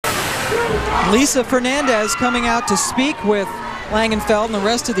Lisa Fernandez coming out to speak with Langenfeld and the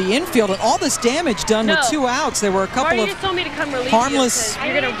rest of the infield, and all this damage done with 2 outs. There were a couple of harmless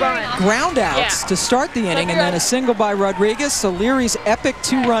ground outs to start the inning, and then a single by Rodriguez. So Leary's epic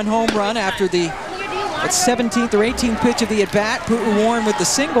 2-run home run after the 17th or 18th pitch of the at-bat. Bruin Warren with the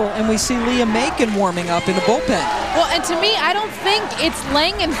single, and we see Leah Macon warming up in the bullpen. Well, and to me, I don't think it's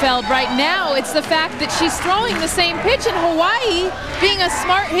Langenfeld right now. It's the fact that she's throwing the same pitch, in Hawaii, being a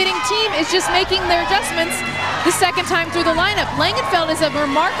smart hitting team, is just making their adjustments the second time through the lineup. Langenfeld is a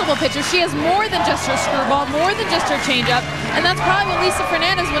remarkable pitcher. She has more than just her screwball, more than just her changeup, and that's probably what Lisa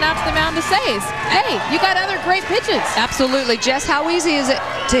Fernandez went out to the mound to say is, hey, you got other great pitches. Absolutely. Jess, how easy is it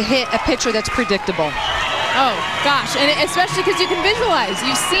to hit a pitcher that's predictable? Oh, gosh, and especially because you can visualize.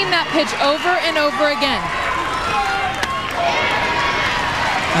 You've seen that pitch over and over again.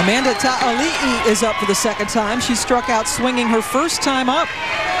 Amanda Ta'ali'i is up for the second time. She struck out swinging her first time up.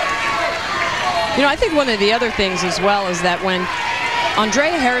 You know, I think one of the other things as well is that when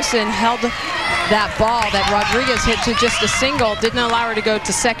Andrea Harrison held that ball that Rodriguez hit to just a single, didn't allow her to go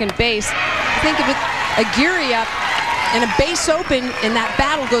to second base. Think of it, Aguirre up and a base open, and that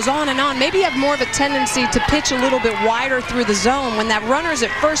battle goes on and on. Maybe you have more of a tendency to pitch a little bit wider through the zone. When that runner's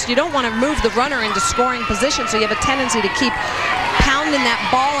at first, you don't want to move the runner into scoring position, so you have a tendency to keep pounding that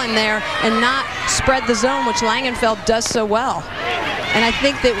ball in there and not spread the zone, which Langenfeld does so well. And I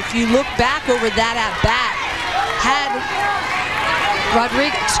think that if you look back over that at-bat, had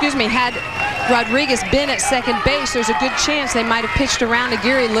Rodriguez been at second base, there's a good chance they might have pitched around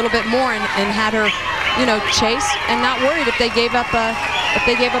Aguirre a little bit more and had her, you know, chase, and not worried if they gave up a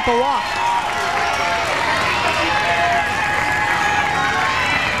walk.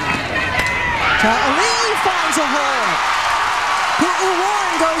 Ta'ali'i finds a hole. Bruin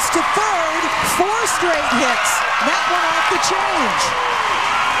Warren goes to third. 4 straight hits. That one off the change.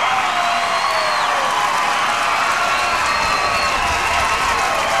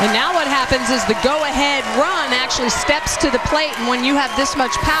 And now what happens is the go-ahead run actually steps to the plate, and when you have this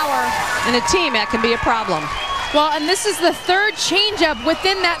much power in a team, that can be a problem. Well, and this is the third changeup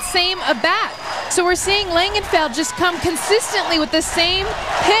within that same at-bat. So we're seeing Langenfeld just come consistently with the same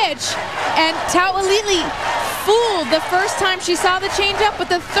pitch, and Ta'ali'i fooled the first time she saw the changeup, but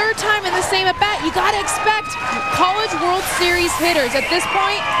the third time in the same at-bat, you got to expect College World Series hitters. At this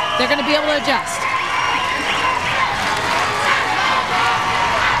point, they're going to be able to adjust.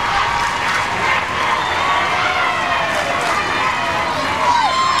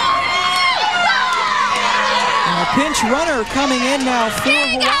 Pinch runner coming in now for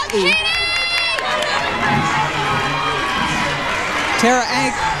Hawaii. Tara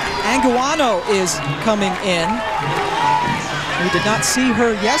Anguano is coming in. We did not see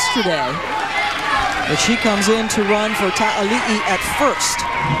her yesterday, but she comes in to run for Ta'ali'i at first.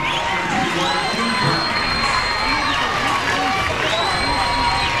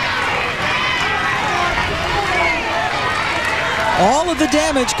 All of the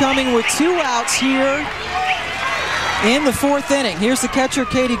damage coming with 2 outs here in the 4th inning. Here's the catcher,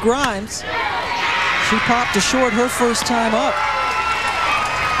 Katie Grimes. She popped to short her first time up.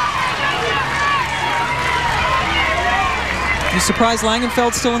 You surprised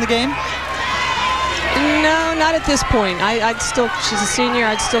Langenfeld's still in the game? No, not at this point. I'd still, she's a senior,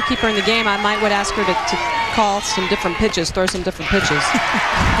 I'd still keep her in the game. I would ask her to call some different pitches, throw some different pitches.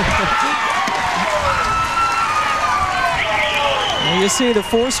 You see the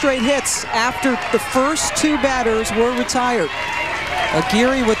 4 straight hits after the first 2 batters were retired.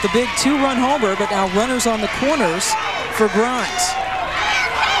 Aguirre with the big 2-run homer, but now runners on the corners for Grimes.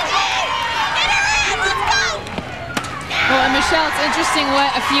 Well, and Michelle, it's interesting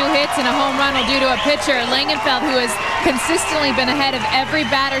what a few hits and a home run will do to a pitcher. Langenfeld, who has consistently been ahead of every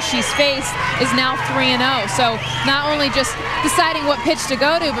batter she's faced, is now 3-0. So not only just deciding what pitch to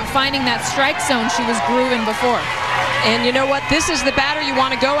go to, but finding that strike zone she was grooving before. And you know what? This is the batter you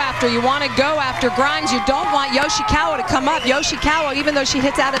want to go after. You want to go after Grimes. You don't want Yoshikawa to come up. Yoshikawa, even though she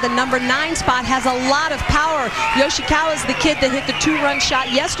hits out of the number 9 spot, has a lot of power. Yoshikawa is the kid that hit the 2-run shot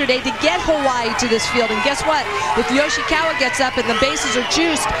yesterday to get Hawaii to this field. And guess what? If Yoshikawa gets up and the bases are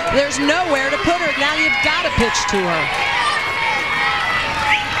juiced, there's nowhere to put her. Now you've got to pitch to her.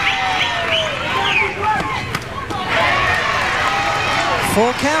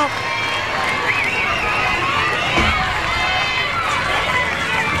 Full count.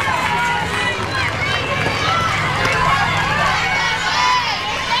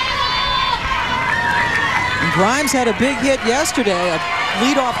 Grimes had a big hit yesterday, a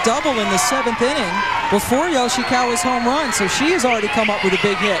leadoff double in the 7th inning before Yoshikawa's home run, so she has already come up with a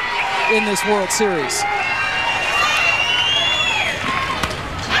big hit in this World Series.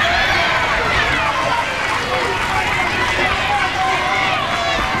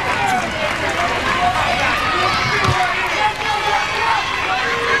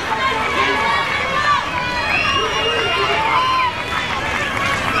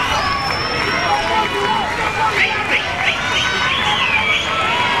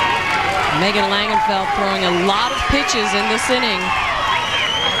 Megan Langenfeld throwing a lot of pitches in this inning.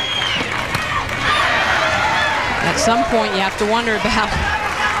 At some point, you have to wonder about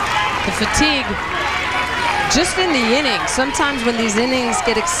the fatigue just in the inning. Sometimes when these innings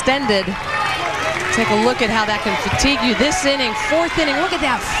get extended, take a look at how that can fatigue you. This inning, fourth inning, look at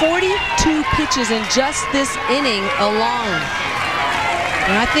that, 42 pitches in just this inning alone.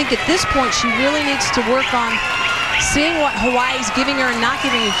 And I think at this point, she really needs to work on seeing what Hawaii's giving her and not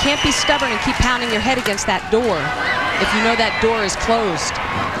giving her. You can't be stubborn and keep pounding your head against that door if you know that door is closed.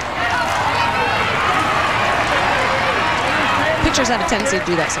 Pitchers have a tendency to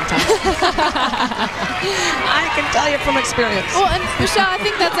do that sometimes. I can tell you from experience. Well, and Michelle, I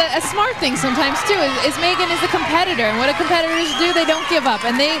think that's a smart thing sometimes too. Is Megan is a competitor, and what do competitors do? They don't give up,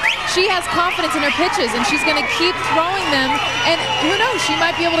 and she has confidence in her pitches, and she's going to keep throwing them. And who knows? She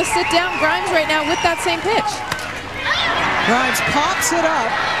might be able to sit down Grimes right now with that same pitch. Grimes pops it up,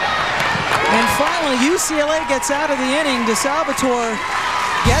 and finally UCLA gets out of the inning. DeSalvatore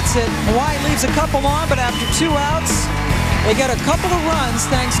gets it. Hawaii leaves a couple on, but after 2 outs, they get a couple of runs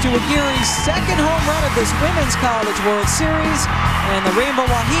thanks to Aguirre's second home run of this Women's College World Series, and the Rainbow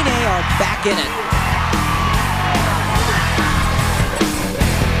Wahine are back in it.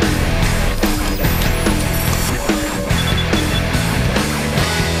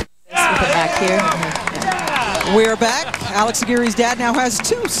 Back here. We're back. Alex Aguirre's dad now has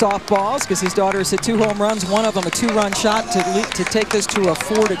 2 softballs because his daughter has hit 2 home runs, one of them a 2-run shot to take this to a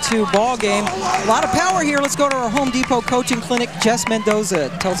 4-2 ball game. A lot of power here. Let's go to our Home Depot coaching clinic. Jess Mendoza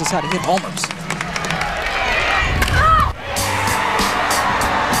tells us how to hit homers.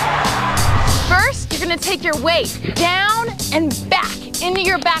 First, you're going to take your weight down and back into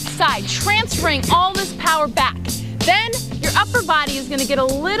your backside, transferring all this power back. Then your upper body is going to get a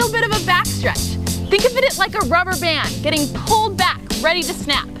little bit of a back stretch. Think of it like a rubber band getting pulled back, ready to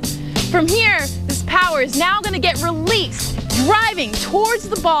snap. From here, this power is now going to get released, driving towards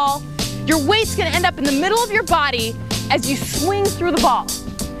the ball. Your weight's going to end up in the middle of your body as you swing through the ball.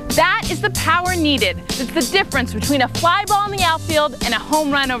 That is the power needed. It's the difference between a fly ball in the outfield and a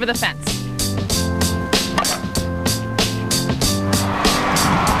home run over the fence.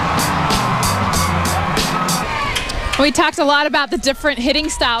 We talked a lot about the different hitting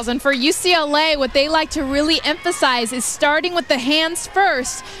styles, and for UCLA, what they like to really emphasize is starting with the hands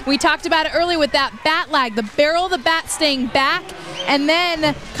first. We talked about it earlier with that bat lag, the barrel of the bat staying back and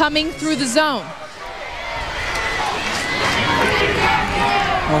then coming through the zone.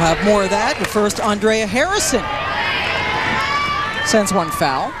 We'll have more of that, but first Andrea Harrison sends one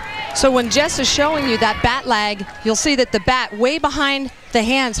foul. So when Jess is showing you that bat lag, you'll see that the bat way behind the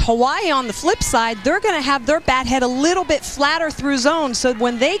hands. Hawaii on the flip side, they're going to have their bat head a little bit flatter through zone. So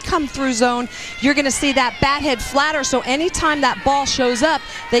when they come through zone, you're going to see that bat head flatter. So anytime that ball shows up,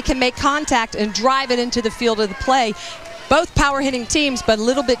 they can make contact and drive it into the field of the play. Both power hitting teams, but a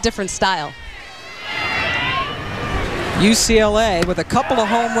little bit different style. UCLA with a couple of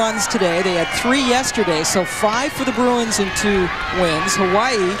home runs today. They had 3 yesterday, so 5 for the Bruins and 2 wins.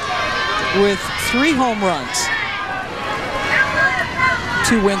 Hawaii with 3 home runs.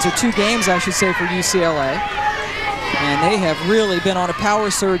 2 wins or 2 games, I should say, for UCLA. And they have really been on a power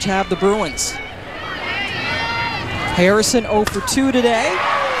surge, have the Bruins. Harrison 0 for 2 today.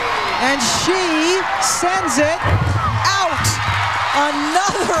 And she sends it out.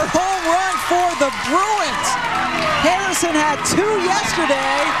 Another home run for the Bruins. Harrison had 2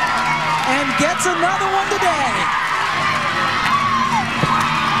 yesterday and gets another one today.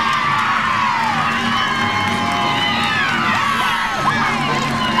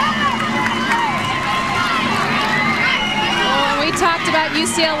 Well, we talked about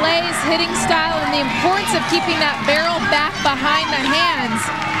UCLA's hitting style and the importance of keeping that barrel back behind the hands.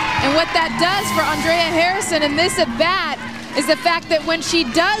 And what that does for Andrea Harrison in this at-bat is the fact that when she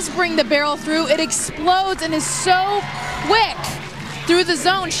does bring the barrel through, it explodes and is so quick through the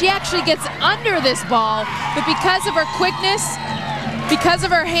zone. She actually gets under this ball, but because of her quickness, because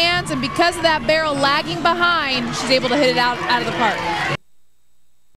of her hands, and because of that barrel lagging behind, she's able to hit it out of the park.